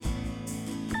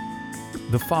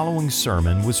The following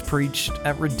sermon was preached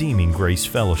at Redeeming Grace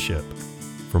Fellowship.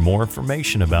 For more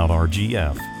information about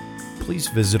RGF, please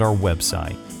visit our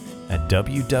website at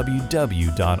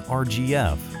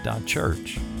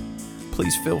www.rgf.church.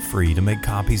 Please feel free to make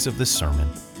copies of this sermon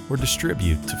or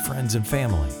distribute to friends and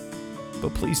family.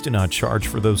 But please do not charge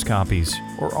for those copies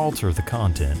or alter the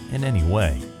content in any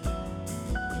way.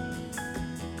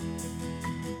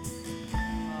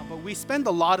 We spend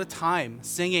a lot of time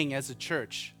singing as a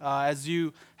church, as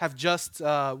you have just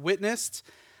witnessed.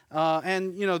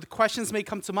 And, the questions may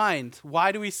come to mind.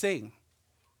 Why do we sing?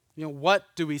 What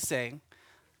do we sing?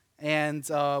 And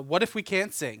what if we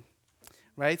can't sing?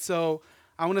 Right? So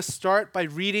I want to start by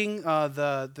reading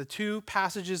the two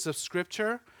passages of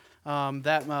Scripture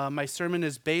that my sermon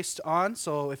is based on.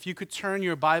 So if you could turn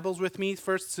your Bibles with me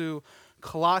first to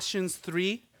Colossians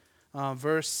 3.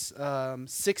 Verse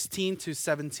 16 to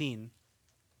 17.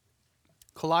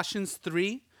 Colossians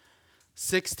 3,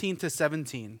 16 to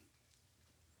 17.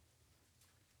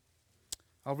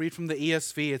 I'll read from the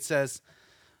ESV. It says,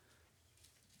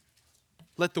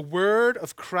 "Let the word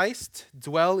of Christ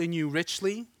dwell in you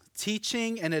richly,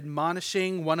 teaching and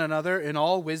admonishing one another in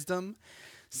all wisdom,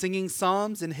 singing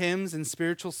psalms and hymns and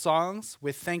spiritual songs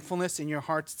with thankfulness in your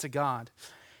hearts to God.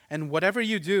 And whatever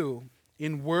you do,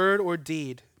 in word or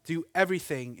deed, do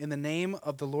everything in the name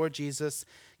of the Lord Jesus,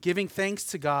 giving thanks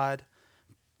to God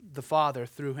the Father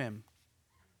through him."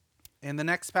 And the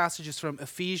next passage is from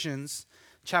Ephesians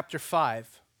chapter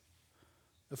 5.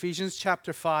 Ephesians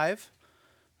chapter 5,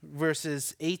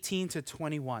 verses 18 to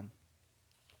 21.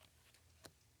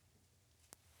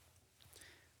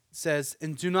 It says,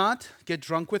 "And do not get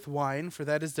drunk with wine, for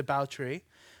that is debauchery,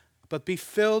 but be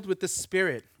filled with the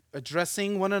Spirit,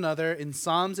 addressing one another in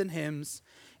psalms and hymns,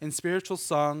 in spiritual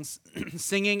songs,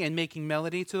 singing and making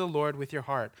melody to the Lord with your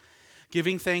heart,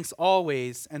 giving thanks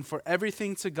always and for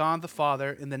everything to God the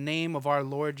Father in the name of our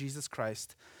Lord Jesus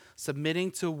Christ,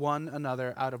 submitting to one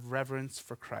another out of reverence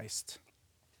for Christ."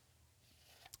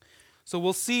 So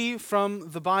we'll see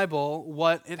from the Bible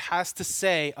what it has to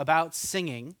say about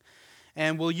singing,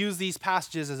 and we'll use these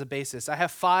passages as a basis. I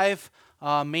have 5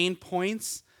 main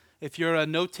points. If you're a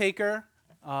note taker,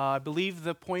 I believe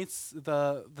the points,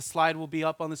 the slide will be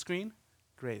up on the screen.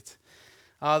 Great.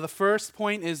 The first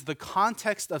point is the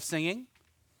context of singing.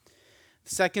 The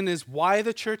second is why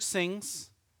the church sings.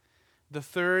 The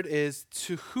third is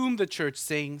to whom the church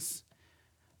sings.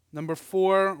 Number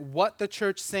 4, what the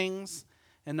church sings.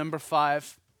 And number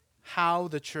 5, how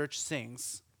the church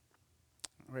sings.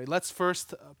 All right, let's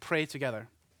first pray together.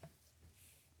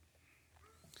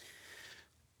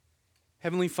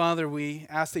 Heavenly Father, we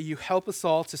ask that you help us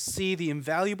all to see the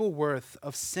invaluable worth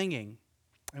of singing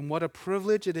and what a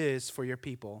privilege it is for your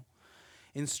people.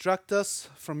 Instruct us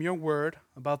from your word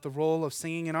about the role of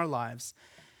singing in our lives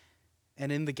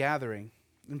and in the gathering.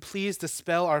 And please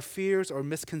dispel our fears or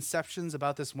misconceptions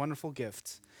about this wonderful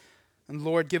gift. And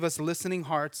Lord, give us listening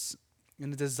hearts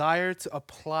and a desire to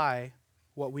apply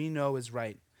what we know is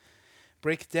right.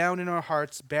 Break down in our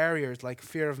hearts barriers like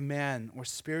fear of man or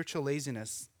spiritual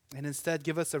laziness, and instead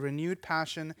give us a renewed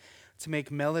passion to make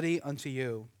melody unto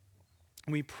you.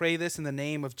 And we pray this in the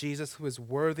name of Jesus, who is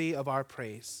worthy of our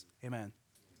praise. Amen.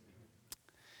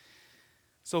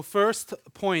 So first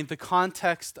point, the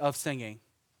context of singing.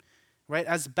 Right?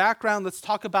 As background, let's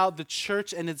talk about the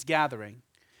church and its gathering.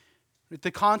 The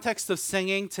context of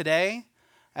singing today,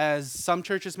 as some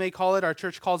churches may call it, our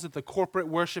church calls it the corporate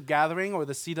worship gathering, or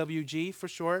the CWG for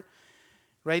short.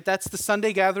 Right? That's the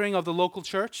Sunday gathering of the local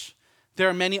church. There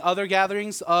are many other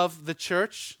gatherings of the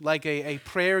church, like a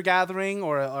prayer gathering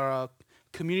or a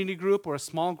community group or a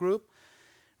small group,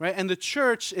 right? And the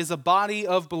church is a body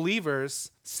of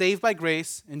believers saved by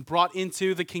grace and brought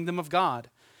into the kingdom of God.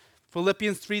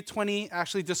 Philippians 3:20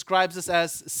 actually describes us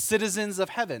as citizens of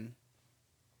heaven,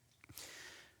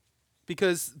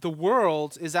 because the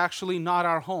world is actually not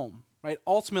our home, right?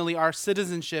 Ultimately, our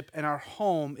citizenship and our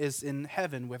home is in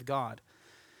heaven with God.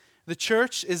 The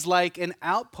church is like an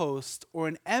outpost or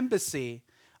an embassy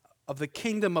of the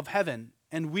kingdom of heaven,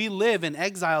 and we live in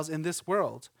exiles in this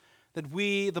world.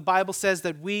 The Bible says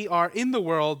that we are in the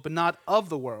world, but not of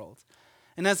the world.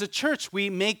 And as a church,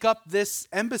 we make up this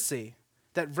embassy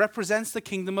that represents the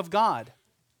kingdom of God.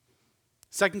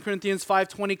 2 Corinthians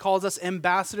 5:20 calls us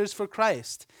ambassadors for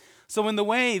Christ. So in the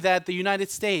way that the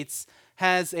United States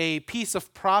has a piece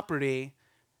of property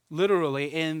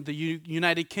literally in the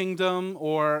United Kingdom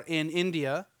or in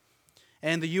India,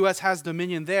 and the U.S. has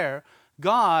dominion there,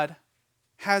 God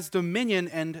has dominion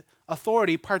and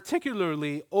authority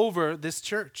particularly over this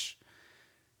church.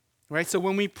 Right? So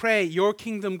when we pray, your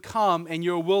kingdom come and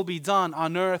your will be done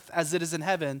on earth as it is in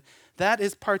heaven, that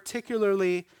is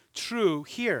particularly true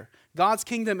here. God's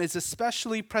kingdom is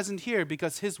especially present here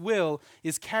because his will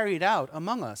is carried out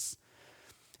among us.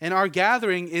 And our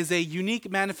gathering is a unique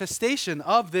manifestation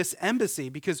of this embassy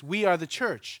because we are the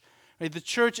church. Right? The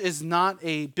church is not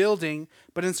a building,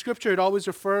 but in Scripture it always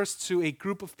refers to a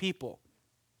group of people.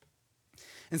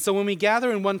 And so when we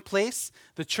gather in one place,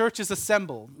 the church is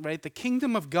assembled, right? The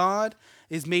kingdom of God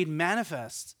is made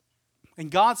manifest,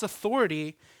 and God's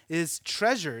authority is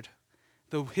treasured.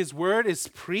 His word is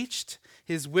preached,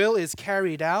 his will is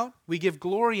carried out. We give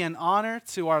glory and honor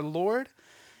to our Lord,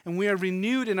 and we are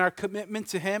renewed in our commitment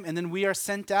to him, and then we are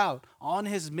sent out on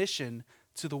his mission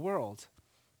to the world.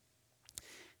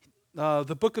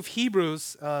 The book of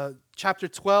Hebrews, chapter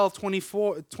 12,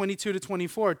 22 to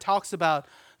 24, talks about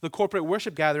the corporate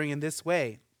worship gathering in this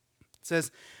way. It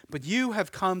says, "But you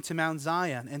have come to Mount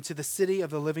Zion and to the city of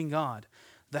the living God,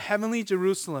 the heavenly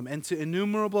Jerusalem, and to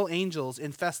innumerable angels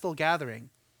in festal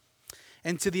gathering,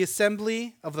 and to the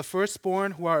assembly of the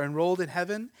firstborn who are enrolled in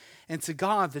heaven, and to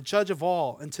God, the judge of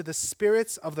all, and to the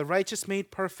spirits of the righteous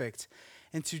made perfect,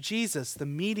 and to Jesus, the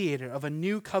mediator of a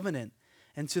new covenant,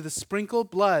 and to the sprinkled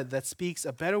blood that speaks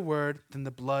a better word than the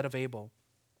blood of Abel."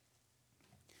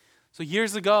 So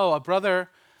years ago, a brother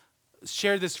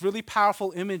shared this really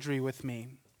powerful imagery with me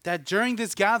that during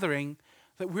this gathering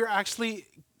that we're actually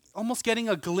almost getting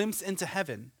a glimpse into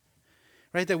heaven,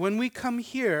 right? That when we come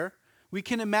here, we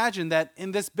can imagine that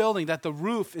in this building that the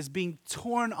roof is being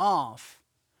torn off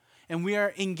and we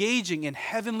are engaging in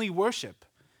heavenly worship.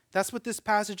 That's what this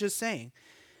passage is saying,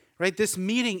 right? This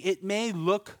meeting, it may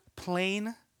look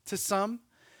plain to some,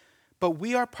 but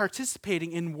we are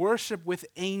participating in worship with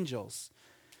angels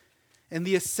and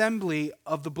the assembly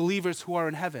of the believers who are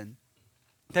in heaven.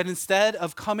 That instead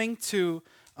of coming to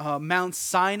Mount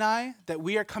Sinai, that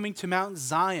we are coming to Mount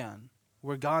Zion,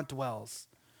 where God dwells.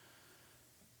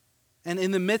 And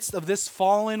in the midst of this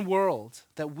fallen world,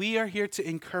 that we are here to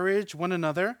encourage one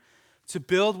another, to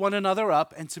build one another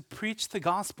up, and to preach the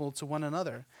gospel to one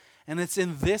another. And it's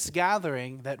in this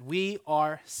gathering that we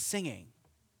are singing.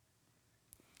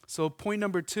 So point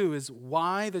number 2 is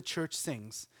why the church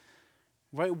sings.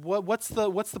 Right? What's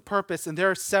the purpose? And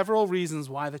there are several reasons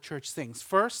why the church sings.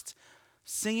 First,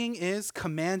 singing is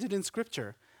commanded in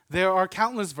Scripture. There are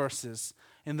countless verses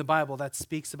in the Bible that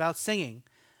speaks about singing.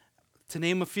 To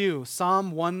name a few,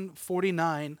 Psalm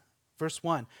 149, verse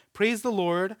 1. "Praise the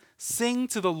Lord, sing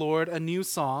to the Lord a new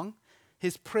song,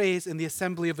 his praise in the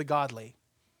assembly of the godly."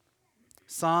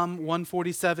 Psalm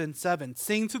 147, 7.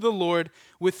 "Sing to the Lord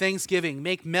with thanksgiving,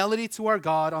 make melody to our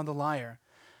God on the lyre."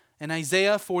 And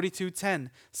Isaiah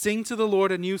 42:10, "Sing to the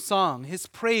Lord a new song, his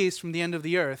praise from the end of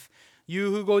the earth,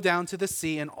 you who go down to the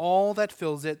sea and all that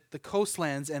fills it, the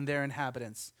coastlands and their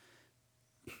inhabitants."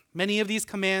 Many of these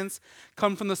commands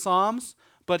come from the Psalms,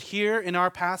 but here in our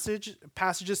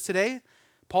passages today,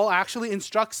 Paul actually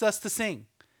instructs us to sing.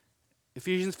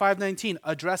 Ephesians 5:19,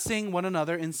 addressing one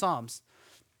another in psalms.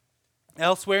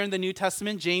 Elsewhere in the New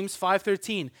Testament, James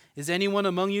 5:13, "Is anyone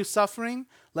among you suffering?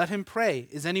 Let him pray.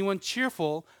 Is anyone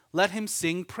cheerful? Let him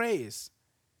sing praise."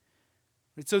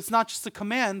 So it's not just a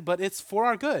command, but it's for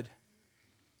our good.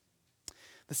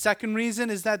 The second reason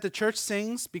is that the church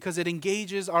sings because it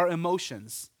engages our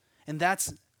emotions, and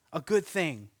that's a good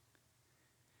thing.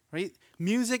 Right?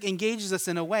 Music engages us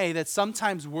in a way that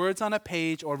sometimes words on a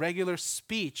page or regular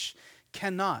speech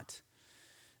cannot.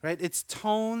 Right? Its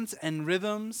tones and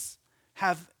rhythms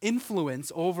have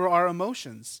influence over our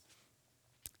emotions.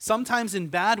 Sometimes in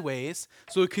bad ways,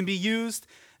 so it can be used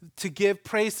to give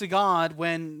praise to God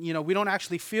when, we don't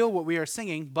actually feel what we are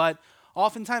singing, but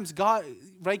oftentimes God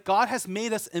has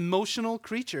made us emotional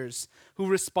creatures who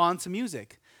respond to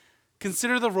music.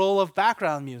 Consider the role of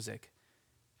background music.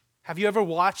 Have you ever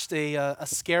watched a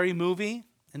scary movie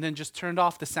and then just turned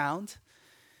off the sound?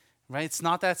 Right? It's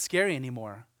not that scary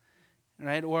anymore.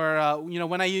 Right? Or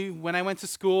when I went to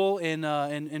school in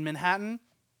Manhattan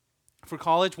for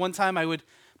college, one time I would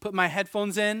put my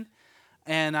headphones in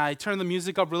and I turned the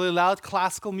music up really loud,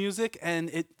 classical music,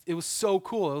 and it was so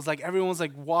cool. It was like everyone was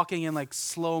like walking in like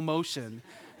slow motion,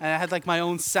 and I had like my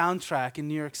own soundtrack in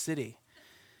New York City.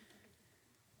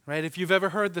 Right? If you've ever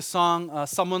heard the song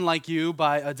 "Someone Like You"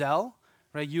 by Adele,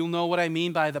 right, you'll know what I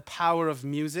mean by the power of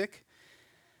music.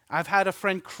 I've had a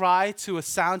friend cry to a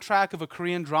soundtrack of a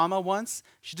Korean drama once.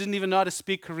 She didn't even know how to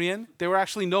speak Korean. There were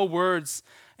actually no words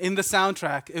in the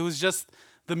soundtrack. It was just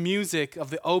the music of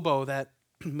the oboe that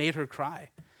made her cry.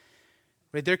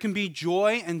 Right? There can be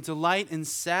joy and delight and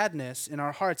sadness in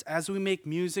our hearts as we make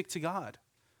music to God.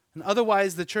 And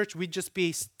otherwise, the church, we'd just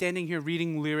be standing here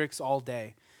reading lyrics all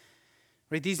day.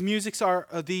 Right?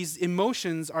 These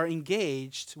emotions are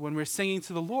engaged when we're singing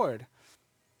to the Lord.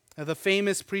 The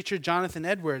famous preacher Jonathan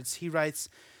Edwards, he writes,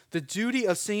 "The duty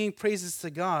of singing praises to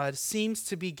God seems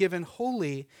to be given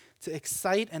wholly to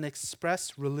excite and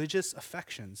express religious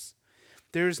affections.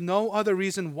 There is no other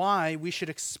reason why we should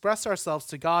express ourselves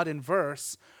to God in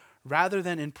verse rather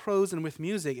than in prose and with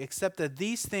music, except that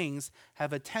these things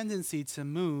have a tendency to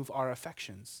move our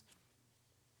affections."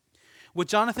 What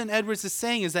Jonathan Edwards is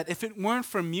saying is that if it weren't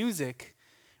for music,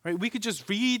 right, we could just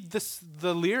read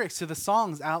the lyrics to the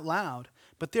songs out loud,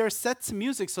 but they are set to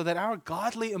music so that our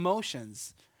godly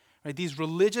emotions, right, these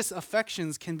religious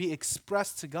affections can be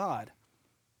expressed to God.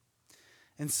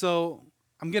 And so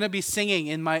I'm going to be singing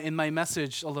in my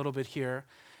message a little bit here,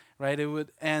 right? If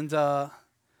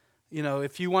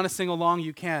you want to sing along,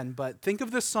 you can. But think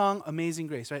of this song, Amazing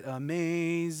Grace, right?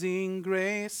 Amazing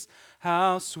grace,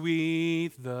 how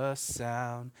sweet the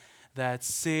sound that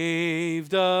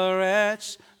saved a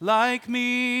wretch like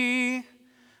me.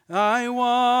 I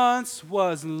once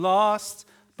was lost,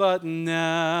 but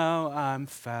now I'm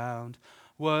found.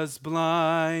 Was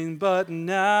blind, but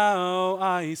now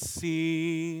I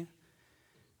see.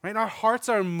 Right? Our hearts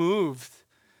are moved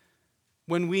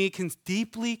when we can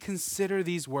deeply consider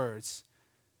these words.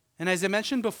 And as I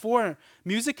mentioned before,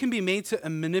 music can be made to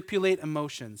manipulate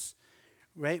emotions,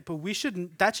 right? But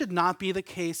that should not be the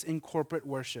case in corporate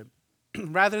worship.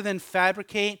 Rather than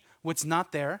fabricate what's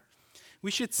not there,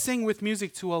 we should sing with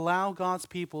music to allow God's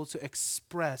people to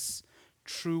express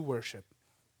true worship.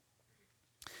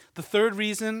 The third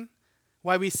reason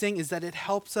why we sing is that it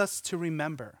helps us to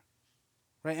remember,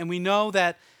 right? And we know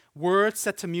that words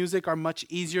set to music are much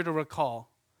easier to recall,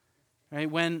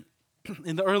 right? When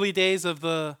in the early days of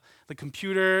the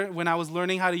computer, when I was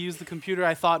learning how to use the computer,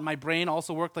 I thought my brain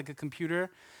also worked like a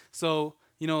computer. So,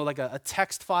 like a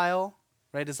text file,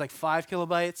 right, is like 5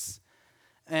 kilobytes,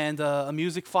 and a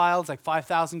music file is like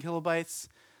 5,000 kilobytes.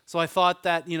 So I thought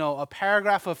that, a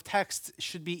paragraph of text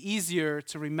should be easier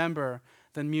to remember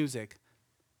than music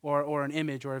or an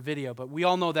image or a video. But we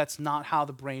all know that's not how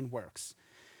the brain works.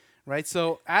 Right?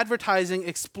 So advertising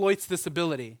exploits this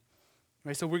ability.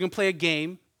 Right? So we're going to play a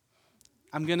game.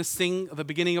 I'm going to sing the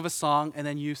beginning of a song, and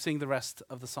then you sing the rest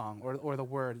of the song or the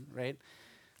word, right?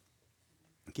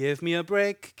 Give me a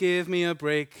break,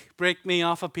 break me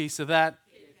off a piece of that.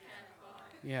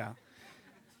 Yeah.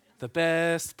 The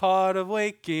best part of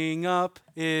waking up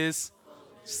is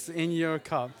in your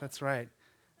cup. That's right.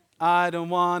 I don't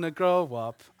want to grow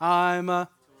up.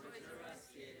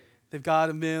 They've got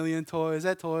a million toys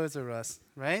at Toys R Us,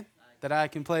 right? That I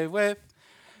can play with.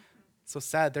 So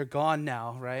sad, they're gone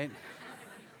now, right?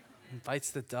 Bites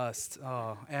the dust.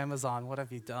 Oh, Amazon, what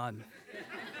have you done?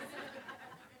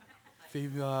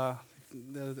 The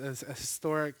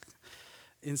historic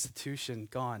institution,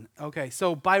 gone. Okay,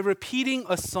 so by repeating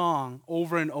a song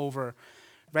over and over,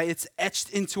 right, it's etched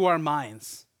into our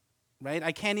minds, right?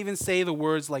 I can't even say the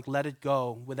words like "let it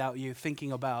go" without you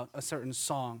thinking about a certain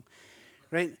song,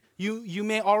 right? You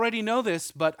may already know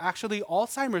this, but actually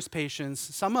Alzheimer's patients,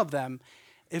 some of them,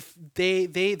 if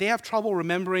they have trouble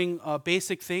remembering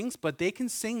basic things, but they can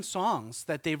sing songs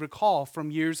that they recall from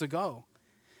years ago,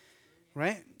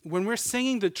 right? When we're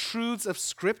singing the truths of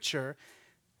Scripture,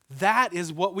 that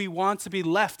is what we want to be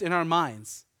left in our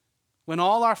minds when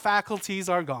all our faculties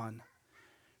are gone.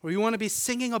 We want to be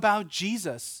singing about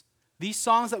Jesus, these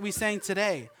songs that we sang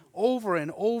today, over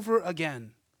and over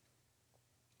again.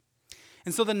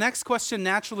 And so the next question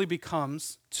naturally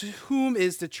becomes, to whom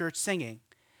is the church singing?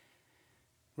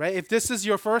 Right? If this is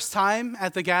your first time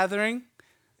at the gathering,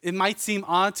 it might seem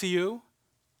odd to you.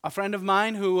 A friend of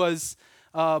mine who was,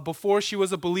 before she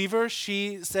was a believer,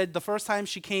 she said the first time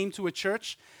she came to a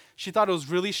church, she thought it was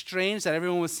really strange that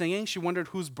everyone was singing. She wondered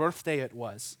whose birthday it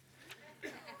was.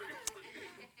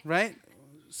 Right?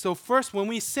 So first, when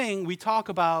we sing, we talk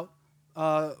about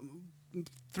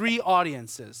three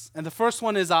audiences. And the first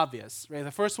one is obvious, right?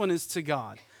 The first one is to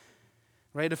God.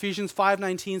 Right? Ephesians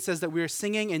 5:19 says that we are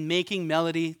singing and making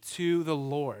melody to the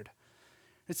Lord.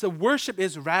 And so worship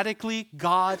is radically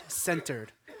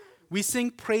God-centered. We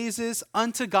sing praises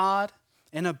unto God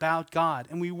and about God.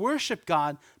 And we worship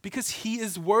God because He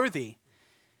is worthy.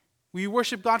 We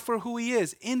worship God for who He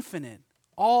is, infinite,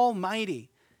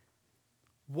 almighty,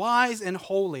 wise and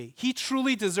holy. He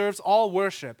truly deserves all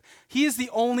worship. He is the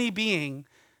only being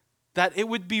that it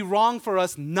would be wrong for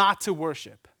us not to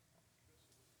worship.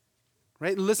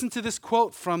 Right? Listen to this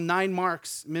quote from 9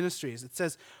 Marks Ministries. It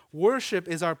says, "Worship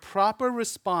is our proper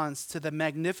response to the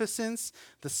magnificence,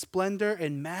 the splendor,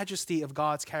 and majesty of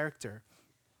God's character.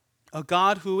 A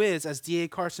God who is, as D.A.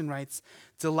 Carson writes,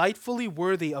 delightfully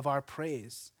worthy of our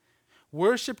praise.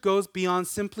 Worship goes beyond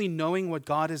simply knowing what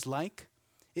God is like.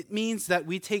 It means that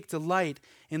we take delight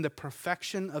in the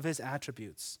perfection of his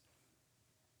attributes.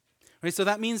 Right, so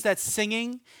that means that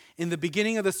singing in the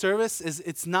beginning of the service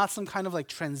it's not some kind of like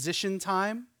transition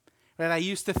time. Right? I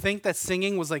used to think that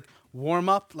singing was like warm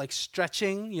up, like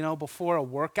stretching, before a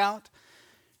workout,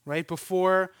 right?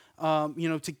 Before,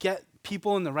 to get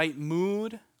people in the right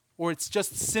mood, or it's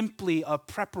just simply a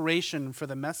preparation for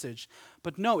the message.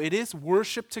 But no, it is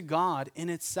worship to God in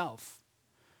itself.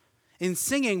 In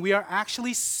singing, we are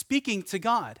actually speaking to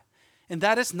God, and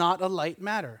that is not a light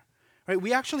matter. Right?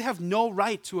 We actually have no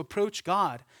right to approach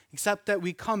God except that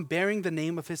we come bearing the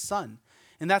name of his Son.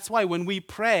 And that's why when we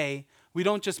pray, we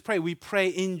don't just pray, we pray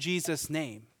in Jesus'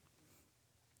 name.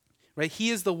 Right? He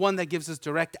is the one that gives us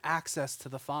direct access to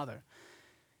the Father.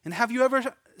 And have you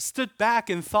ever stood back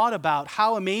and thought about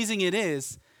how amazing it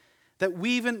is that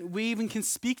we even can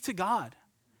speak to God?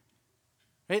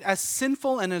 Right? As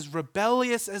sinful and as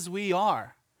rebellious as we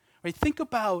are. Right? Think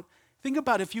about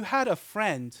if you had a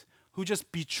friend who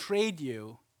just betrayed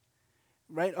you,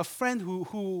 right? A friend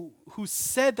who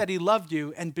said that he loved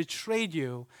you and betrayed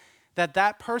you,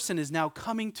 that person is now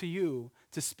coming to you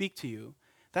to speak to you.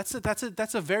 That's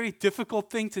a very difficult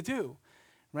thing to do,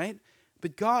 right?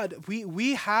 But God,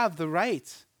 we have the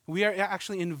right. We are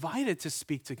actually invited to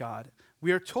speak to God.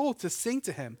 We are told to sing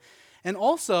to him. And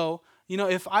also,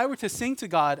 if I were to sing to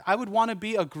God, I would want to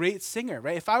be a great singer,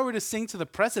 right? If I were to sing to the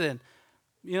president,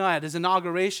 at his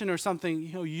inauguration or something,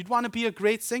 you'd want to be a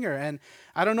great singer. And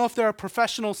I don't know if there are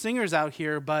professional singers out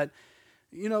here, but,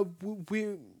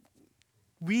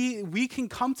 we can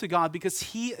come to God because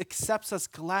he accepts us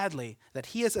gladly, that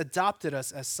he has adopted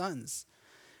us as sons.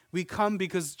 We come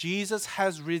because Jesus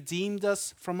has redeemed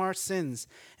us from our sins,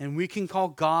 and we can call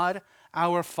God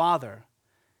our Father.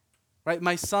 Right?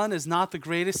 My son is not the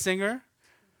greatest singer,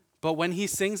 but when he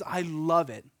sings, I love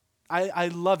it. I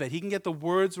love it. He can get the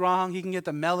words wrong. He can get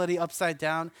the melody upside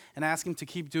down, and I ask him to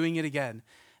keep doing it again.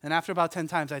 And after about 10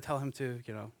 times, I tell him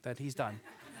that he's done.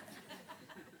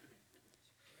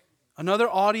 Another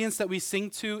audience that we sing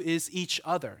to is each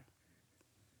other.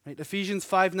 Right? Ephesians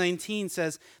 5:19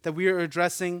 says that we are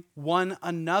addressing one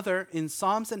another in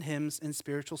psalms and hymns and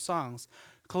spiritual songs.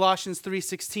 Colossians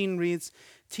 3:16 reads,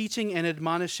 teaching and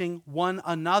admonishing one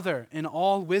another in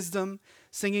all wisdom,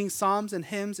 singing psalms and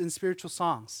hymns and spiritual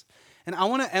songs. And I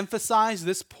want to emphasize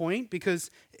this point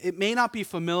because it may not be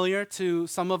familiar to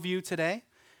some of you today,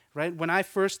 right? When I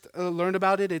first learned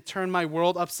about it, it turned my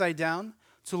world upside down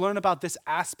to learn about this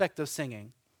aspect of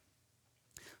singing.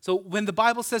 So when the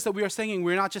Bible says that we are singing,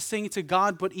 we're not just singing to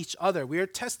God, but each other. We are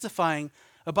testifying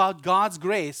about God's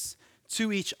grace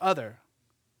to each other.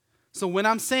 So when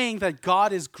I'm saying that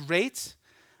God is great,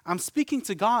 I'm speaking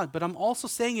to God, but I'm also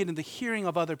saying it in the hearing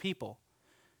of other people.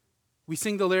 We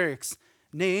sing the lyrics,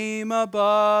 name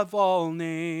above all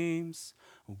names,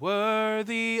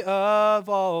 worthy of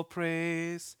all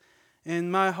praise.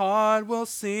 And my heart will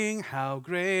sing, how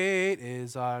great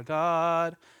is our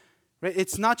God. Right?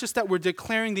 It's not just that we're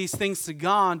declaring these things to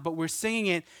God, but we're singing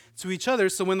it to each other.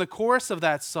 So when the chorus of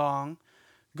that song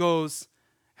goes,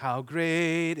 how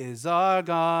great is our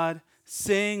God,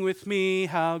 sing with me,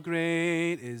 how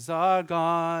great is our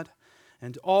God,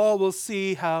 and all will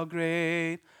see how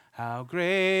great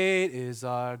is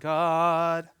our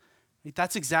God.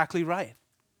 That's exactly right.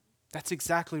 That's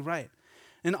exactly right.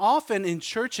 And often in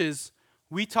churches,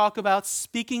 we talk about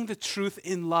speaking the truth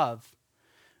in love.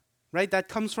 Right? That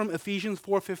comes from Ephesians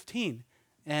 4:15.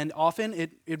 And often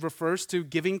it refers to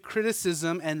giving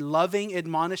criticism and loving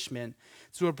admonishment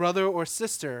to a brother or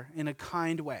sister in a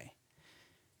kind way.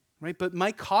 Right? But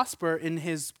Mike Cosper in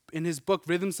his book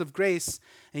Rhythms of Grace,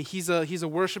 and he's a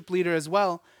worship leader as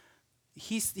well,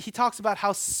 he talks about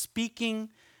how speaking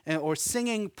or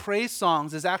singing praise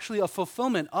songs is actually a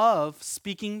fulfillment of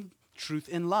speaking truth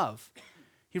in love.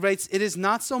 He writes, it is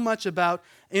not so much about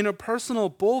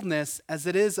interpersonal boldness as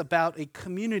it is about a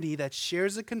community that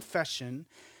shares a confession,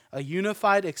 a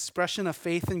unified expression of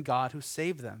faith in God who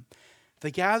saved them.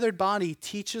 The gathered body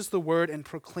teaches the word and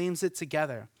proclaims it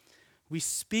together. We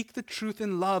speak the truth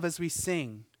in love as we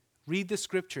sing, read the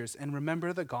scriptures, and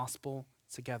remember the gospel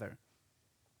together.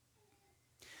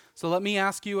 So let me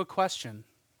ask you a question.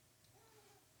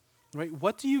 Right?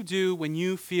 What do you do when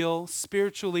you feel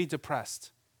spiritually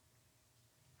depressed?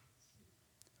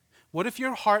 What if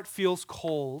your heart feels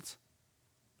cold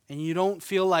and you don't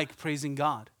feel like praising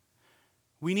God?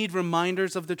 We need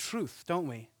reminders of the truth, don't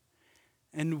we?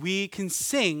 And we can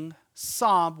sing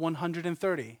Psalm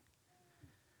 130.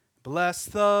 Bless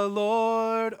the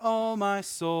Lord, O my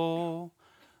soul,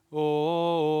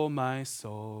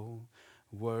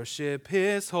 Worship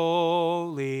his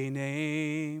holy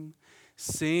name.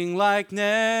 Sing like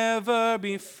never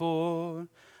before.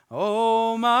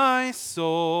 Oh, my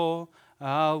soul,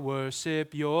 I'll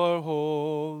worship your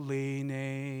holy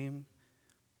name.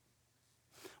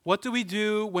 What do we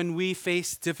do when we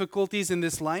face difficulties in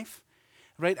this life?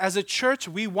 Right? As a church,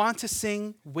 we want to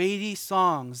sing weighty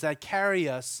songs that carry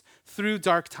us through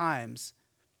dark times.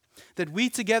 That we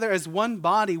together as one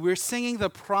body, we're singing the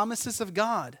promises of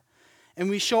God. And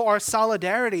we show our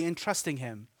solidarity in trusting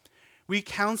him. We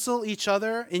counsel each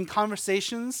other in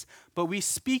conversations, but we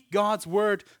speak God's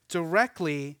word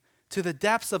directly to the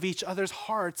depths of each other's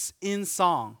hearts in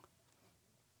song.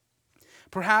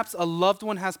 Perhaps a loved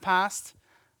one has passed.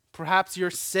 Perhaps you're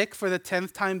sick for the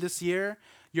 10th time this year.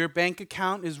 Your bank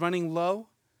account is running low.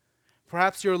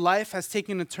 Perhaps your life has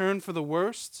taken a turn for the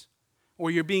worst, or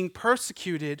you're being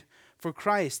persecuted for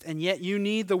Christ, and yet you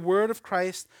need the word of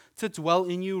Christ to dwell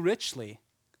in you richly.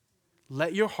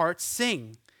 Let your heart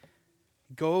sing.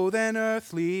 Go then,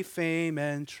 earthly fame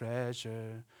and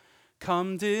treasure.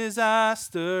 Come,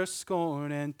 disaster,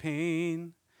 scorn, and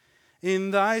pain.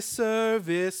 In thy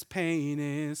service, pain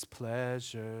is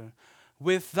pleasure.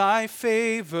 With thy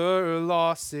favor,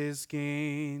 loss is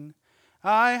gain.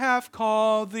 I have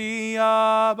called thee,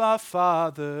 Abba,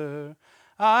 Father.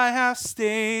 I have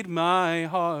stayed my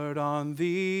heart on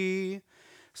thee.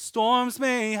 Storms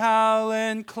may howl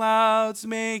and clouds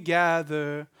may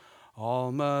gather.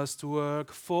 All must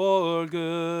work for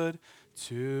good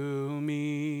to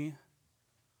me.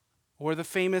 Or the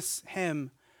famous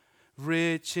hymn,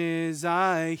 riches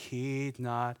I heed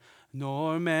not,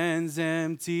 nor man's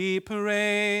empty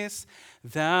praise.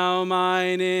 Thou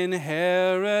mine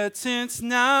inheritance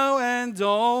now and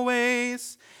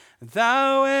always.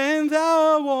 Thou and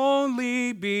thou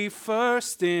only be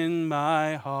first in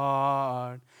my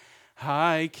heart.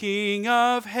 High King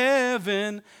of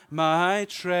heaven, my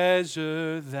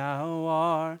treasure thou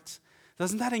art.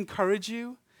 Doesn't that encourage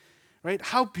you? Right?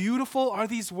 How beautiful are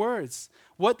these words?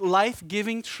 What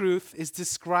life-giving truth is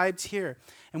described here?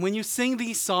 And when you sing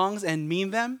these songs and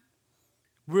mean them,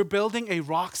 we're building a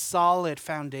rock-solid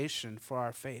foundation for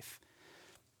our faith.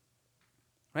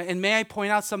 Right? And may I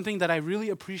point out something that I really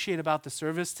appreciate about the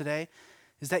service today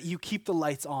is that you keep the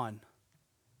lights on.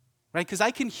 Right? Because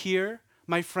I can hear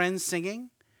my friends singing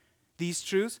these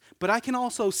truths, but I can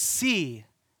also see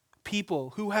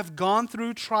people who have gone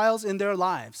through trials in their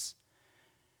lives.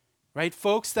 Right?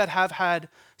 Folks that have had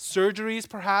surgeries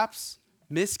perhaps,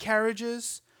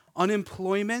 miscarriages,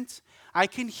 unemployment. I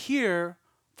can hear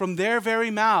from their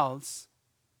very mouths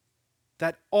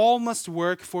that all must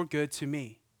work for good to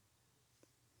me.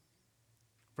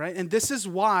 Right? And this is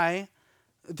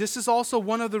also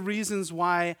one of the reasons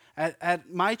why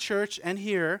at my church and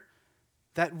here,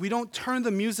 that we don't turn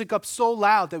the music up so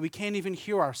loud that we can't even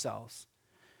hear ourselves.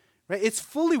 Right? It's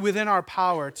fully within our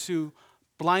power to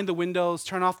blind the windows,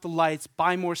 turn off the lights,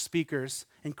 buy more speakers,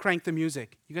 and crank the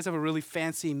music. You guys have a really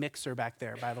fancy mixer back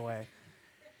there, by the way.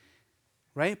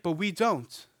 Right? But we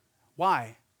don't.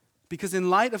 Why? Because in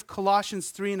light of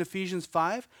Colossians 3 and Ephesians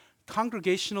 5,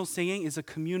 congregational singing is a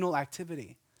communal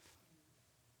activity.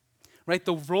 Right?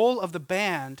 The role of the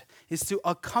band is to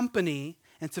accompany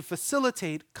and to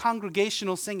facilitate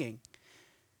congregational singing.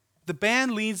 The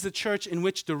band leads the church in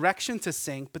which direction to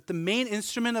sing, but the main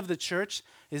instrument of the church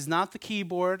is not the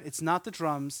keyboard, it's not the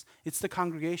drums, it's the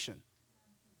congregation.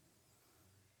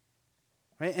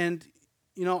 Right? And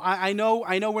I know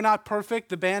we're not perfect,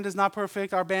 the band is not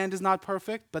perfect, our band is not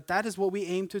perfect, but that is what we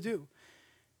aim to do.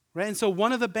 Right? And so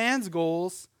one of the band's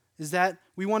goals is that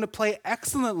we want to play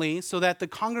excellently so that the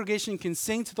congregation can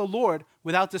sing to the Lord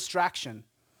without distraction.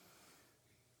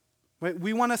 Right?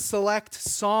 We want to select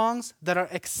songs that are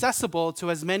accessible to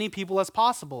as many people as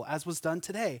possible, as was done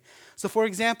today. So for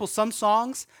example, some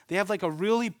songs, they have like a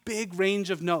really big range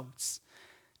of notes,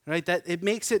 right? That it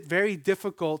makes it very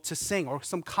difficult to sing, or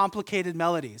some complicated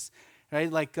melodies,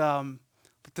 right? Like the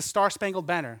Star Spangled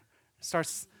Banner. It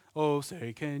starts, oh,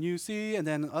 say, can you see? And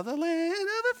then, oh, the land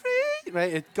of the free,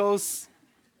 right? It goes,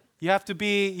 you have to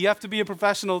be a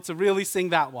professional to really sing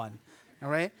that one, all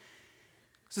right?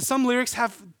 So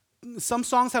some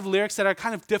songs have lyrics that are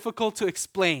kind of difficult to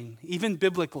explain, even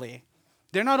biblically.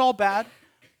 They're not all bad.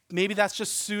 Maybe that's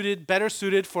just better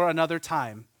suited for another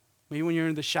time. Maybe when you're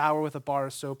in the shower with a bar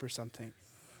of soap or something.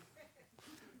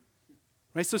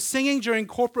 Right? So singing during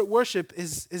corporate worship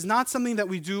is not something that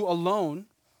we do alone.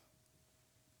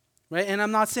 Right? And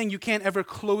I'm not saying you can't ever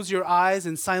close your eyes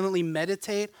and silently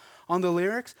meditate on the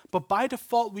lyrics, but by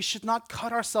default, we should not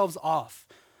cut ourselves off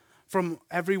from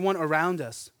everyone around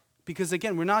us. Because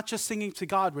again, we're not just singing to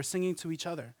God, we're singing to each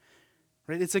other.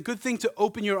 right? It's a good thing to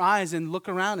open your eyes and look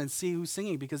around and see who's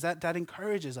singing, because that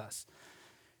encourages us.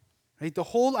 Right? The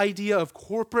whole idea of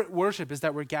corporate worship is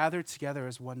that we're gathered together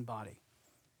as one body.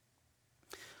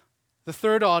 The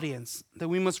third audience that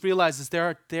we must realize is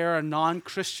there are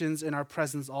non-Christians in our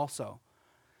presence also.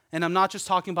 And I'm not just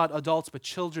talking about adults, but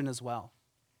children as well.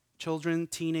 Children,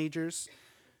 teenagers,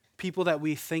 people that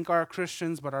we think are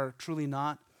Christians but are truly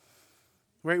not.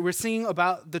 Right? We're singing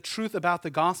about the truth about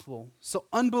the gospel. So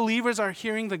unbelievers are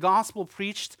hearing the gospel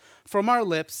preached from our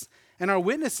lips and are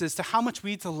witnesses to how much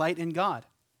we delight in God.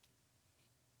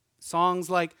 Songs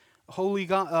like Holy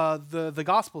God, the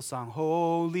gospel song,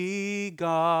 Holy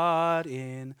God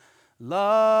in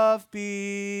love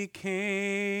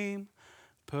became,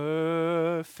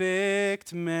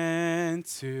 perfect meant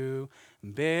to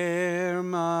bear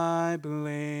my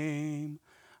blame.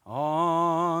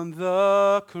 On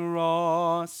the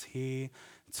cross he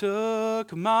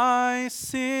took my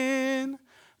sin,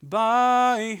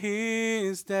 by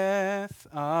his death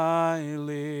I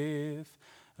live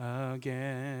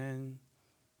again.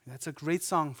 That's a great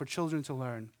song for children to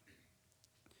learn.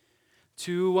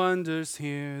 Two wonders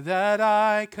here that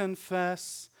I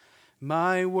confess,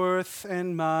 my worth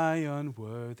and my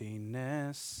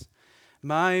unworthiness,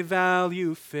 my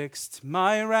value fixed,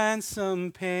 my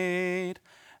ransom paid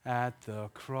at the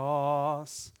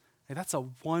cross. Hey, that's a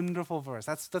wonderful verse.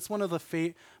 That's one of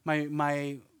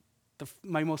my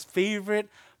most favorite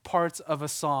parts of a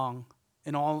song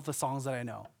in all of the songs that I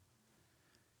know.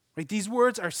 Right? These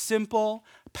words are simple,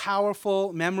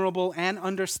 powerful, memorable, and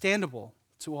understandable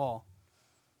to all.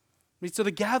 Right? So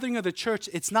the gathering of the church,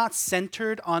 it's not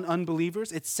centered on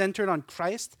unbelievers, it's centered on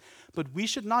Christ, but we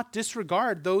should not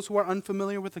disregard those who are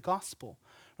unfamiliar with the gospel.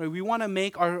 Right? We want to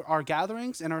make our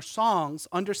gatherings and our songs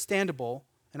understandable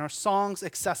and our songs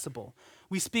accessible.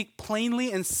 We speak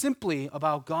plainly and simply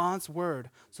about God's word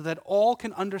so that all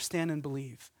can understand and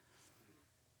believe.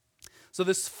 So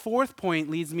this fourth point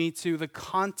leads me to the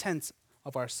content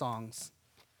of our songs.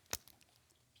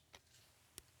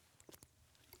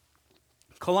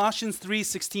 Colossians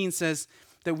 3:16 says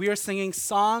that we are singing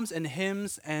psalms and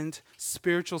hymns and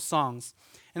spiritual songs.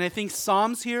 And I think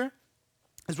psalms here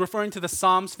is referring to the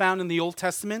psalms found in the Old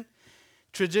Testament.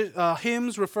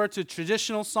 Hymns refer to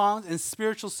traditional songs, and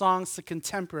spiritual songs to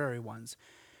contemporary ones.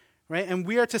 Right? And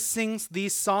we are to sing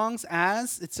these songs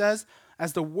as, it says,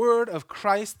 as the word of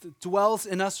Christ dwells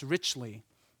in us richly.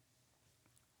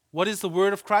 What is the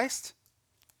word of Christ?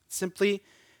 Simply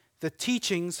the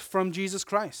teachings from Jesus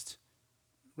Christ.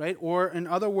 Right? Or in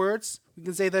other words, we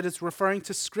can say that it's referring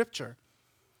to Scripture.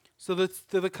 So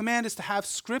the command is to have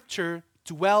Scripture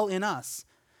dwell in us.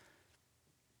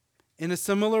 In a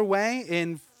similar way,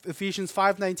 in Ephesians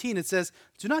 5:19, it says,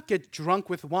 "Do not get drunk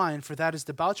with wine, for that is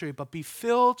debauchery, but be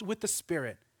filled with the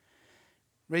Spirit."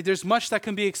 Right? There's much that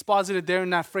can be exposited there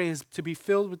in that phrase, to be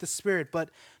filled with the Spirit.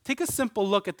 But take a simple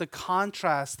look at the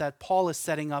contrast that Paul is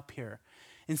setting up here.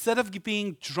 Instead of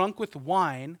being drunk with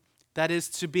wine, that is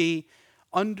to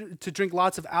drink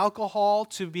lots of alcohol,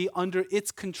 to be under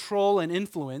its control and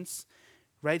influence,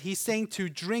 right? He's saying to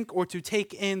drink or to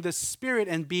take in the Spirit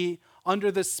and be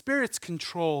under the Spirit's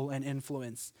control and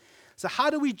influence. So how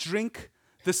do we drink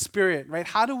the Spirit, right?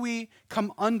 How do we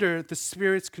come under the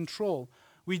Spirit's control?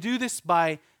 We do this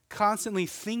by constantly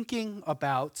thinking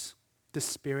about the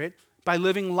Spirit, by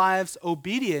living lives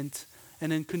obedient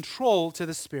and in control to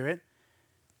the Spirit.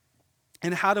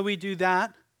 And how do we do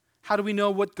that? How do we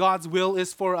know what God's will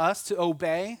is for us to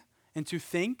obey and to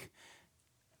think?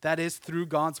 That is through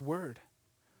God's word.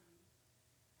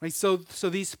 Right? So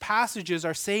these passages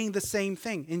are saying the same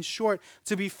thing. In short,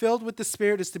 to be filled with the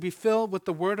Spirit is to be filled with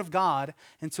the word of God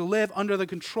and to live under the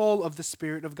control of the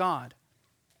Spirit of God.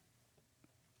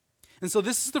 And so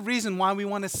this is the reason why we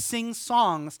want to sing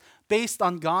songs based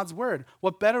on God's word.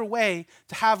 What better way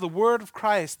to have the word of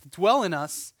Christ dwell in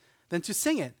us than to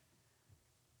sing it?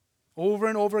 Over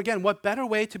and over again, what better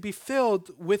way to be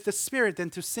filled with the Spirit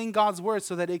than to sing God's word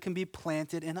so that it can be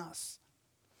planted in us?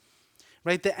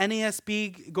 Right? The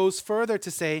NASB goes further to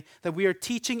say that we are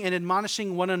teaching and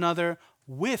admonishing one another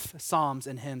with psalms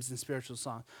and hymns and spiritual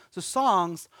songs. So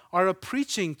songs are a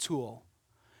preaching tool.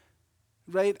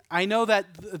 Right? I know that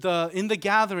in the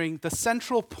gathering, the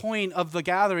central point of the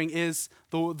gathering is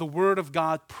the word of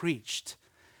God preached.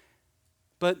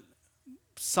 But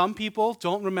some people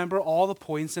don't remember all the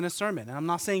points in a sermon. And I'm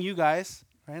not saying you guys,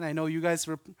 right? I know you guys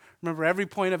remember every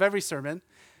point of every sermon.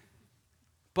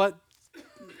 But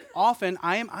often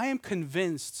I am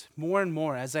convinced more and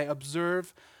more as I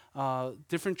observe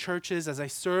different churches, as I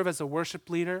serve as a worship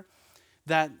leader,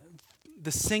 that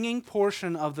the singing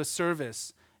portion of the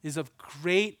service is of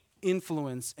great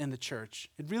influence in the church.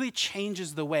 It really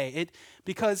changes the way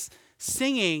because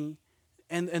singing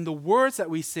and the words that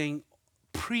we sing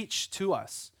preach to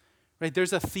us, right?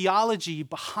 There's a theology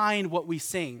behind what we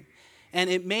sing, and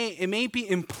it may be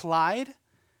implied.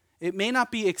 It may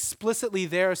not be explicitly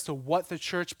there as to what the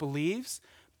church believes,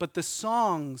 but the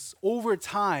songs over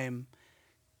time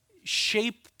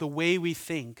shape the way we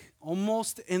think,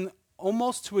 almost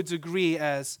to a degree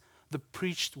as the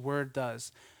preached word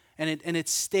does, and it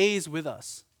stays with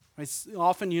us. It's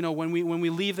often, when we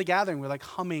leave the gathering, we're like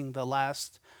humming the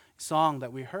last song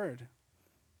that we heard.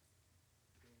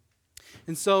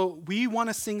 And so we want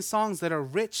to sing songs that are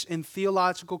rich in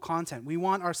theological content. We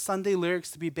want our Sunday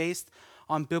lyrics to be based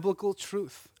on biblical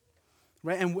truth,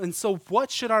 right? And so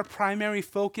what should our primary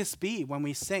focus be when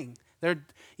we sing?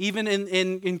 Even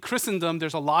in Christendom,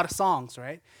 there's a lot of songs,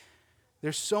 right?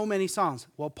 There's so many songs.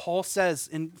 Well, Paul says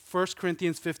in 1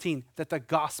 Corinthians 15 that the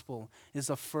gospel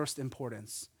is of first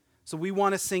importance. So we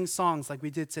want to sing songs like we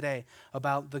did today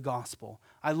about the gospel.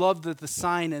 I love the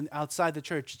sign outside the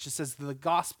church. It just says the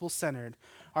gospel centered.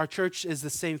 Our church is the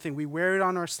same thing. We wear it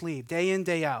on our sleeve day in,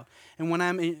 day out. And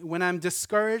when I'm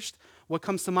discouraged, what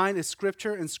comes to mind is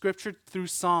scripture and scripture through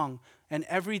song. And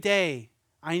every day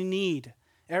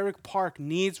Eric Park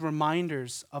needs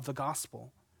reminders of the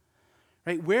gospel.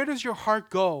 Right? Where does your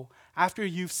heart go after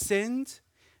you've sinned,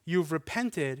 you've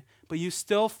repented, but you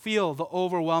still feel the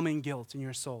overwhelming guilt in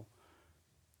your soul?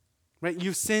 Right?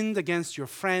 You've sinned against your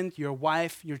friend, your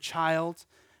wife, your child,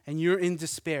 and you're in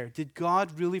despair. Did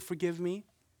God really forgive me?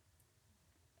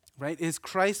 Right? Is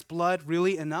Christ's blood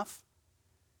really enough?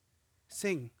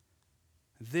 Sing.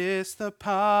 This the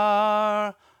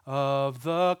power of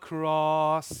the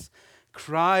cross.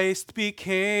 Christ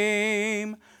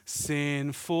became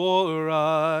sin for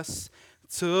us,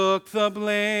 took the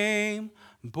blame,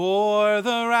 bore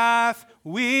the wrath.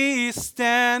 We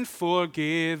stand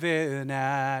forgiven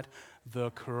at the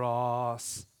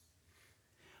cross.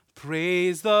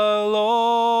 Praise the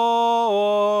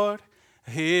Lord,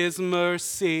 His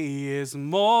mercy is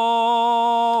more.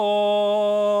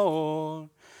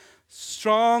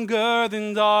 Stronger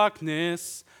than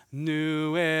darkness,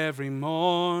 new every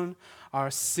morn. Our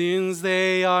sins,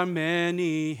 they are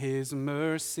many, His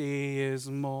mercy is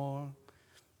more.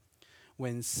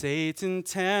 When Satan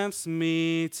tempts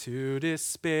me to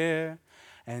despair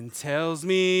and tells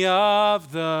me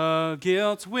of the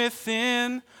guilt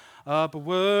within,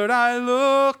 upward I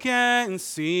look and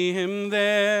see Him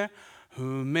there,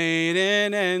 who made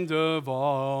an end of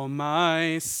all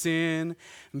my sin.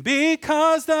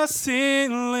 Because the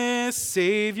sinless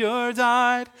Savior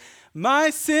died, my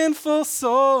sinful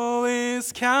soul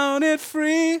is counted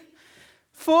free.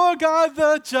 For God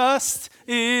the just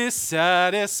is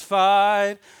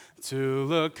satisfied to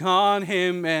look on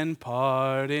Him and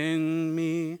pardon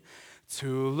me.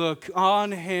 To look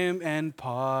on Him and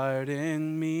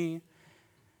pardon me.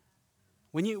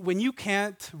 When you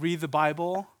can't read the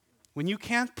Bible, when you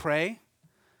can't pray,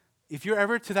 if you're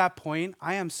ever to that point,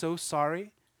 I am so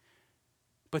sorry.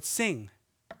 But sing.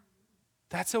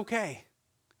 That's okay.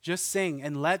 Just sing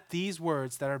and let these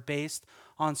words that are based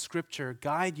on Scripture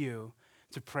guide you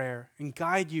to prayer and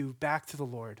guide you back to the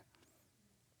Lord.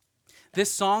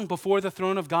 This song, Before the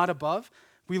Throne of God Above,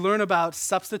 we learn about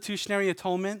substitutionary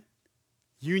atonement,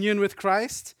 union with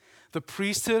Christ, the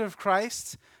priesthood of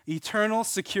Christ, eternal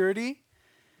security,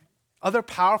 other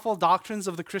powerful doctrines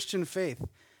of the Christian faith,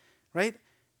 right?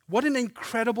 What an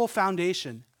incredible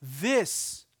foundation.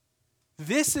 This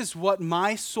is what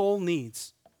my soul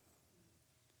needs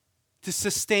to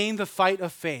sustain the fight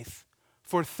of faith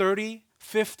for 30,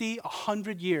 50,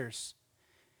 100 years.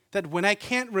 That when I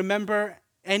can't remember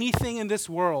anything in this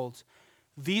world,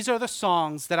 these are the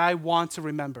songs that I want to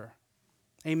remember.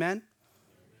 Amen?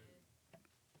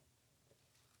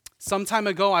 Some time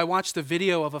ago, I watched a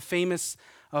video of a famous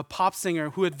pop singer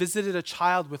who had visited a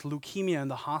child with leukemia in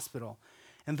the hospital.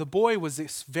 And the boy was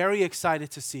very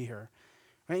excited to see her.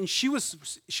 Right? And she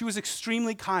was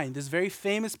extremely kind. This very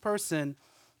famous person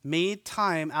made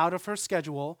time out of her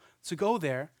schedule to go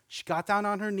there. She got down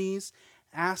on her knees,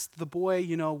 asked the boy,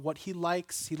 what he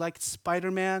likes. He liked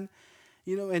Spider-Man,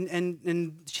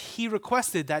 and he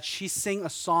requested that she sing a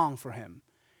song for him.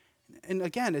 And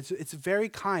again, it's very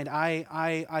kind.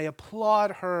 I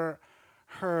applaud her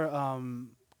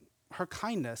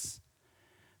kindness.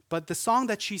 But the song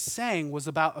that she sang was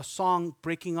about a song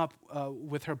breaking up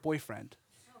with her boyfriend.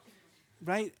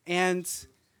 Right? And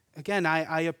again,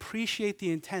 I appreciate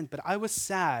the intent, but I was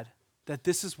sad that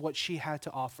this is what she had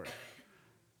to offer.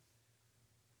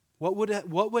 What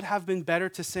would have been better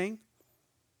to sing?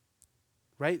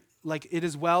 Right? Like, It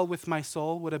Is Well With My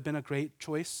Soul would have been a great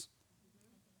choice.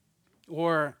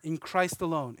 Or in Christ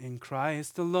alone. In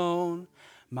Christ alone,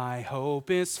 my hope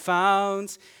is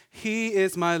found. He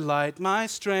is my light, my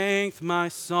strength, my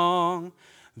song.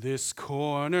 This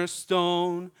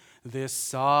cornerstone, this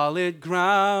solid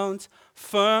ground,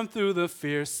 firm through the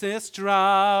fiercest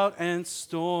drought and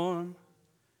storm.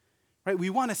 Right? We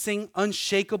want to sing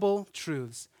unshakable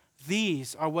truths.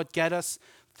 These are what get us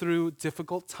through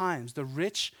difficult times, the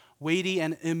rich, weighty,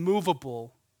 and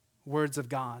immovable words of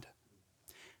God.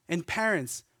 And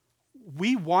parents,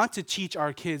 we want to teach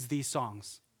our kids these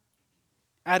songs.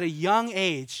 At a young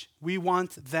age, we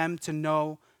want them to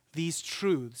know these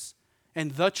truths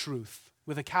and the truth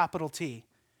with a capital T.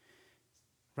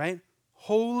 Right?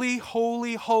 Holy,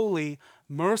 holy, holy,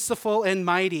 merciful and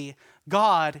mighty,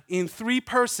 God in three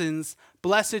persons,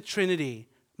 blessed Trinity.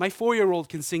 My 4-year-old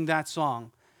can sing that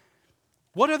song.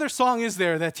 What other song is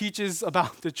there that teaches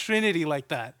about the Trinity like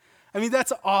that? I mean,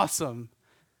 that's awesome.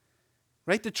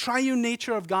 Right? The triune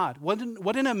nature of God. What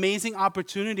an amazing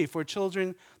opportunity for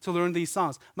children to learn these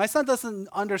songs. My son doesn't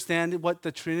understand what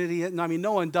the Trinity is. No, I mean,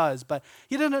 no one does, but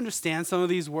he doesn't understand some of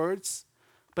these words.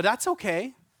 But that's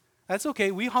okay. That's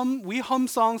okay. We hum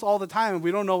songs all the time and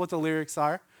we don't know what the lyrics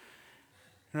are.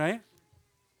 Right?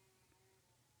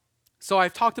 So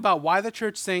I've talked about why the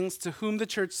church sings, to whom the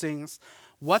church sings,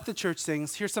 what the church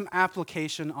sings. Here's some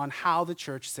application on how the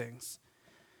church sings.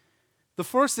 The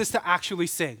first is to actually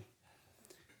sing.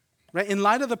 Right? In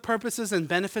light of the purposes and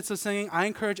benefits of singing, I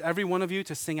encourage every one of you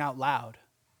to sing out loud.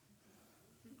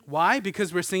 Why?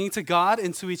 Because we're singing to God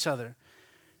and to each other.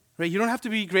 Right? You don't have to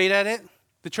be great at it.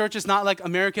 The church is not like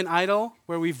American Idol,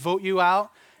 where we vote you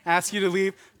out, ask you to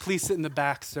leave. Please sit in the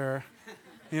back, sir.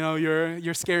 You know,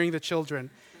 you're scaring the children.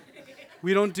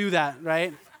 We don't do that,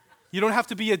 right? You don't have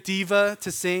to be a diva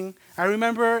to sing. I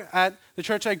remember at the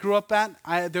church I grew up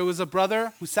at, there was a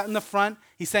brother who sat in the front.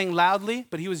 He sang loudly,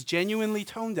 but he was genuinely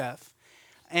tone deaf.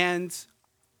 And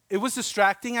it was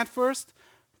distracting at first,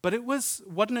 but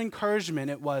what an encouragement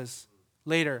it was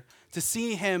later to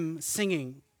see him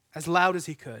singing as loud as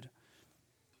he could.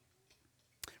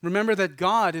 Remember that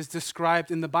God is described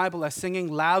in the Bible as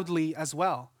singing loudly as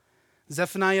well.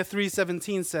 Zephaniah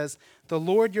 3:17 says, "The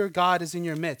Lord your God is in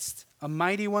your midst, a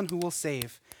mighty one who will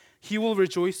save. He will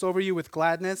rejoice over you with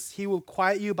gladness. He will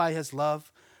quiet you by his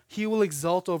love. He will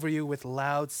exult over you with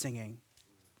loud singing."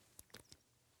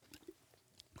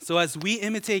 So as we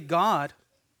imitate God,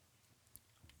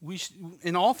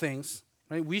 in all things,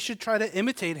 right, we should try to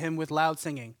imitate him with loud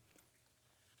singing.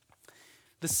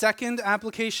 The second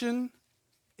application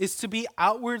is to be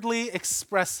outwardly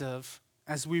expressive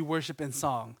as we worship in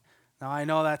song. Now, I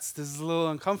know this is a little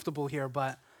uncomfortable here,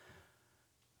 but,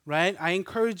 right, I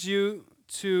encourage you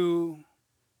to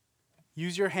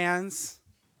use your hands,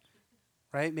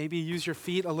 right? Maybe use your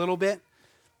feet a little bit,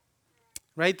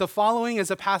 right? The following is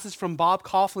a passage from Bob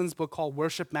Coughlin's book called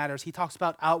Worship Matters. He talks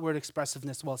about outward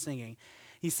expressiveness while singing.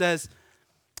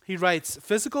 He writes,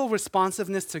 "Physical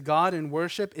responsiveness to God in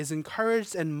worship is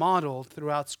encouraged and modeled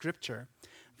throughout Scripture.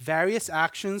 Various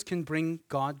actions can bring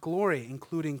God glory,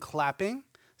 including clapping,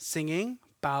 singing,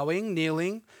 bowing,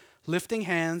 kneeling, lifting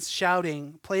hands,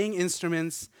 shouting, playing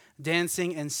instruments,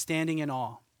 dancing, and standing in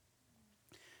awe.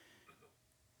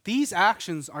 These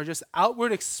actions are just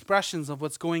outward expressions of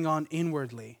what's going on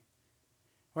inwardly.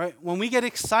 Right? When we get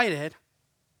excited,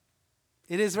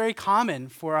 it is very common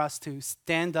for us to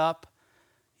stand up,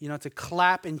 to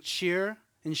clap and cheer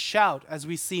and shout as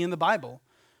we see in the Bible.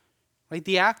 Right?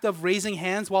 The act of raising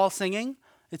hands while singing,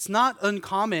 it's not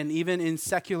uncommon even in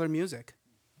secular music.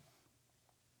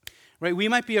 Right? We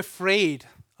might be afraid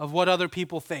of what other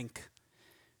people think.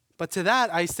 But to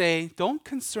that, I say, don't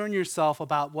concern yourself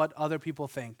about what other people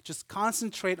think. Just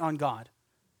concentrate on God.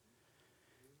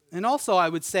 And also, I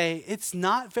would say, it's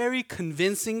not very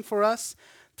convincing for us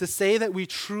to say that we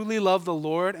truly love the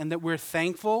Lord and that we're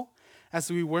thankful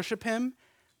as we worship him.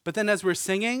 But then as we're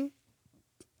singing,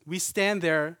 we stand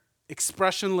there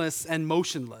expressionless and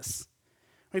motionless.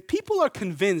 Right? People are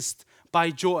convinced by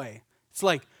joy. It's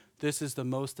like, this is the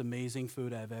most amazing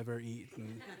food I've ever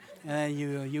eaten. And then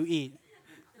you eat,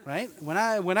 right? When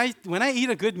I eat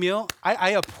a good meal,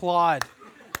 I applaud.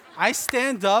 I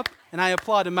stand up and I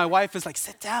applaud, and my wife is like,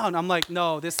 sit down. I'm like,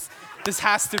 no, this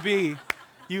has to be.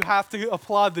 You have to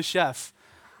applaud the chef.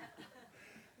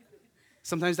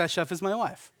 Sometimes that chef is my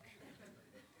wife.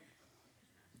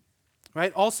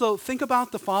 Right? Also, think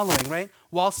about the following, right?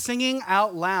 While singing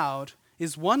out loud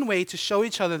is one way to show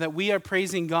each other that we are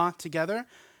praising God together,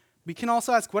 we can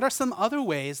also ask, what are some other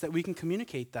ways that we can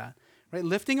communicate that? Right?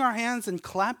 Lifting our hands and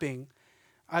clapping,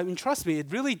 I mean, trust me, it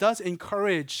really does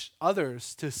encourage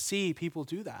others to see people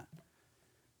do that.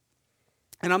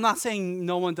 And I'm not saying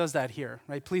no one does that here,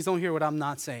 right? Please don't hear what I'm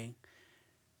not saying.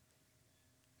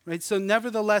 Right? So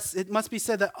nevertheless, it must be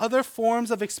said that other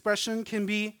forms of expression can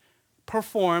be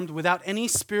performed without any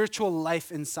spiritual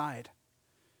life inside.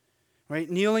 Right?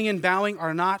 Kneeling and bowing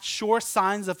are not sure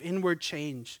signs of inward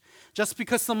change. Just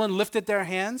because someone lifted their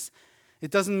hands,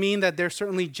 it doesn't mean that they're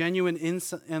certainly genuine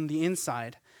on the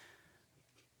inside.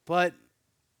 But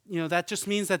that just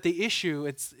means that the issue,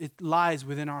 it lies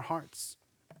within our hearts.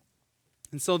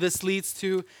 And so this leads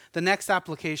to the next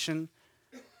application.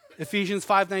 Ephesians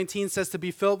 5:19 says to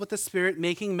be filled with the Spirit,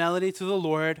 making melody to the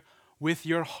Lord with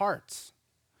your hearts.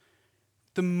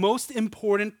 The most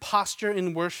important posture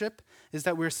in worship is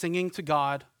that we're singing to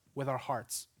God with our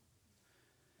hearts.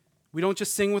 We don't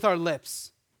just sing with our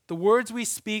lips. The words we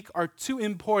speak are too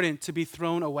important to be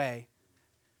thrown away.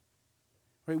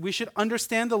 Right? We should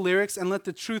understand the lyrics and let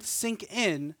the truth sink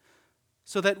in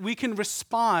so that we can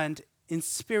respond in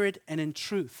spirit and in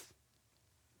truth.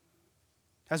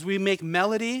 As we make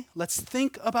melody, let's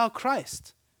think about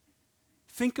Christ.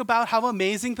 Think about how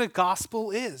amazing the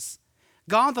gospel is.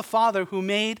 God the Father, who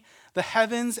made the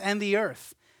heavens and the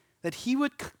earth, that he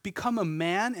would become a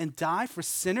man and die for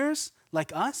sinners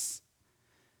like us,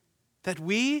 that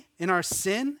we, in our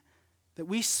sin, that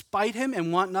we spite him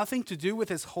and want nothing to do with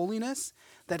his holiness,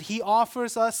 that he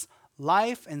offers us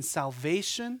life and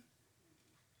salvation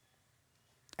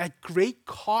at great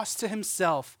cost to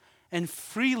himself and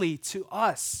freely to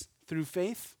us through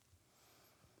faith.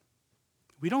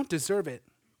 We don't deserve it.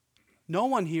 No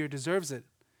one here deserves it,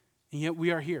 and yet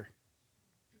we are here.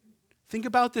 Think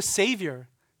about the Savior,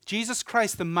 Jesus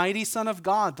Christ, the mighty Son of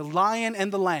God, the Lion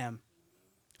and the Lamb,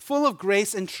 full of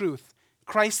grace and truth.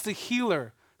 Christ the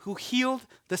healer, who healed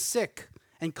the sick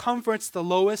and comforts the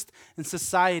lowest in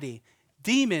society.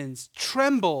 Demons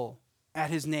tremble at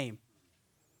his name.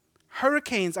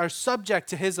 Hurricanes are subject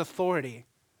to his authority.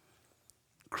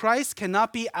 Christ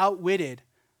cannot be outwitted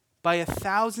by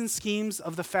 1,000 schemes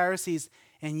of the Pharisees,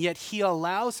 and yet he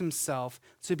allows himself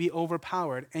to be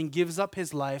overpowered and gives up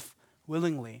his life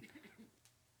willingly.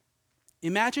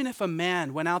 Imagine if a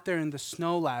man went out there in the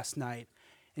snow last night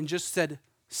and just said,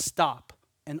 "Stop,"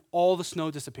 and all the snow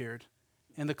disappeared,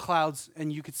 and the clouds,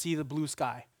 and you could see the blue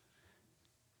sky.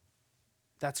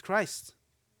 That's Christ.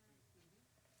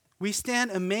 We stand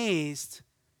amazed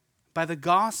by the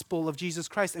gospel of Jesus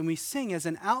Christ, and we sing as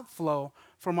an outflow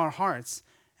from our hearts.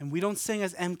 And we don't sing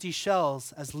as empty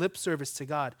shells, as lip service to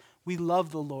God. We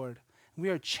love the Lord. We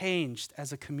are changed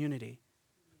as a community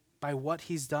by what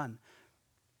he's done.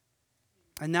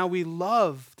 And now we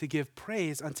love to give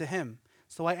praise unto him.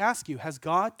 So I ask you, has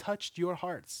God touched your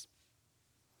hearts?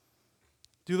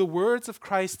 Do the words of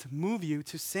Christ move you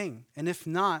to sing? And if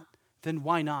not, then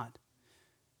why not?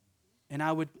 And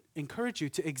I would encourage you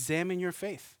to examine your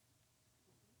faith.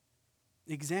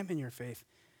 Examine your faith.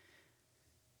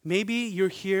 Maybe you're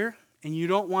here and you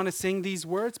don't want to sing these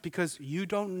words because you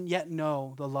don't yet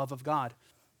know the love of God.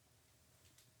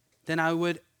 Then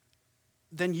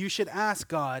you should ask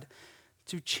God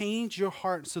to change your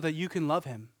heart so that you can love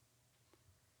him.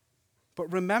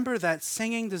 But remember that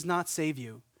singing does not save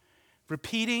you.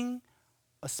 Repeating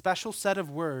a special set of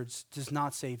words does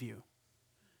not save you.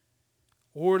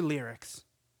 Or lyrics.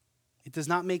 It does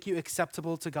not make you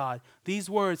acceptable to God.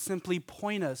 These words simply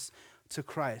point us to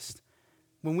Christ.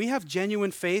 When we have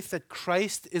genuine faith that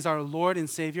Christ is our Lord and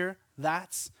Savior,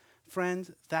 that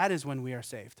is when we are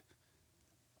saved.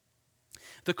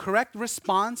 The correct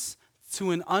response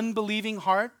to an unbelieving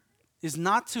heart is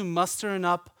not to muster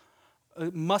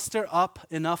up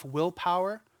enough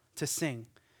willpower to sing.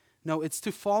 No, it's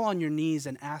to fall on your knees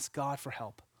and ask God for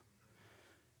help.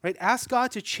 Right? Ask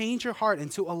God to change your heart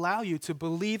and to allow you to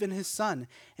believe in his Son.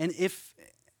 And if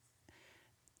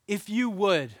you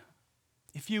would,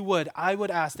 I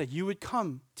would ask that you would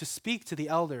come to speak to the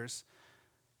elders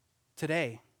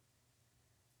today.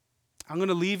 I'm going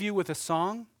to leave you with a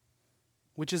song,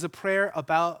 which is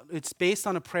it's based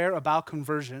on a prayer about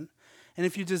conversion. And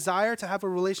if you desire to have a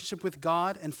relationship with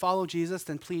God and follow Jesus,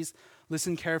 then please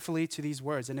listen carefully to these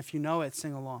words. And if you know it,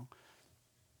 sing along.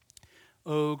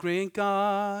 O great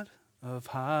God of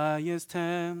highest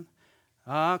heaven,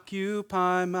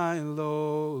 occupy my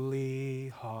lowly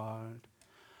heart.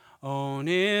 Own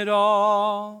it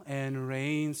all and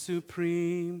reign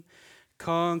supreme.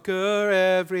 Conquer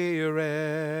every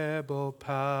rebel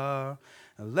power.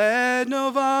 Let no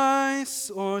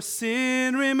vice or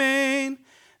sin remain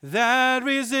that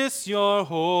resists your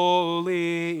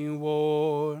holy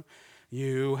war.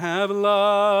 You have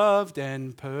loved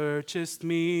and purchased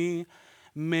me.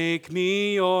 Make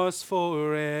me yours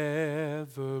forevermore.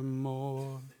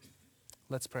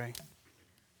 Let's pray.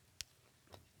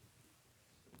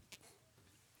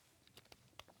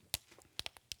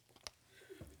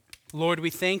 Lord, we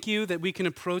thank you that we can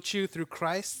approach you through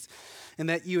Christ and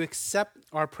that you accept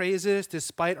our praises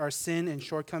despite our sin and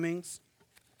shortcomings.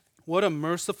 What a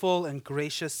merciful and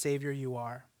gracious Savior you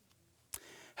are.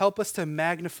 Help us to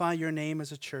magnify your name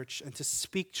as a church and to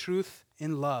speak truth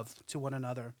in love to one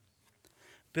another.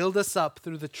 Build us up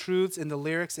through the truths in the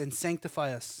lyrics and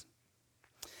sanctify us.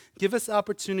 Give us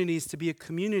opportunities to be a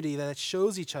community that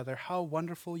shows each other how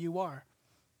wonderful you are.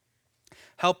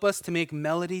 Help us to make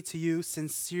melody to you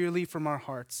sincerely from our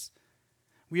hearts.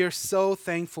 We are so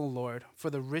thankful, Lord, for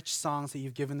the rich songs that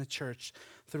you've given the church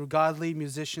through godly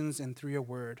musicians and through your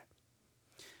word.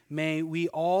 May we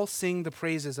all sing the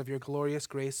praises of your glorious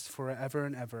grace forever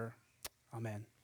and ever. Amen.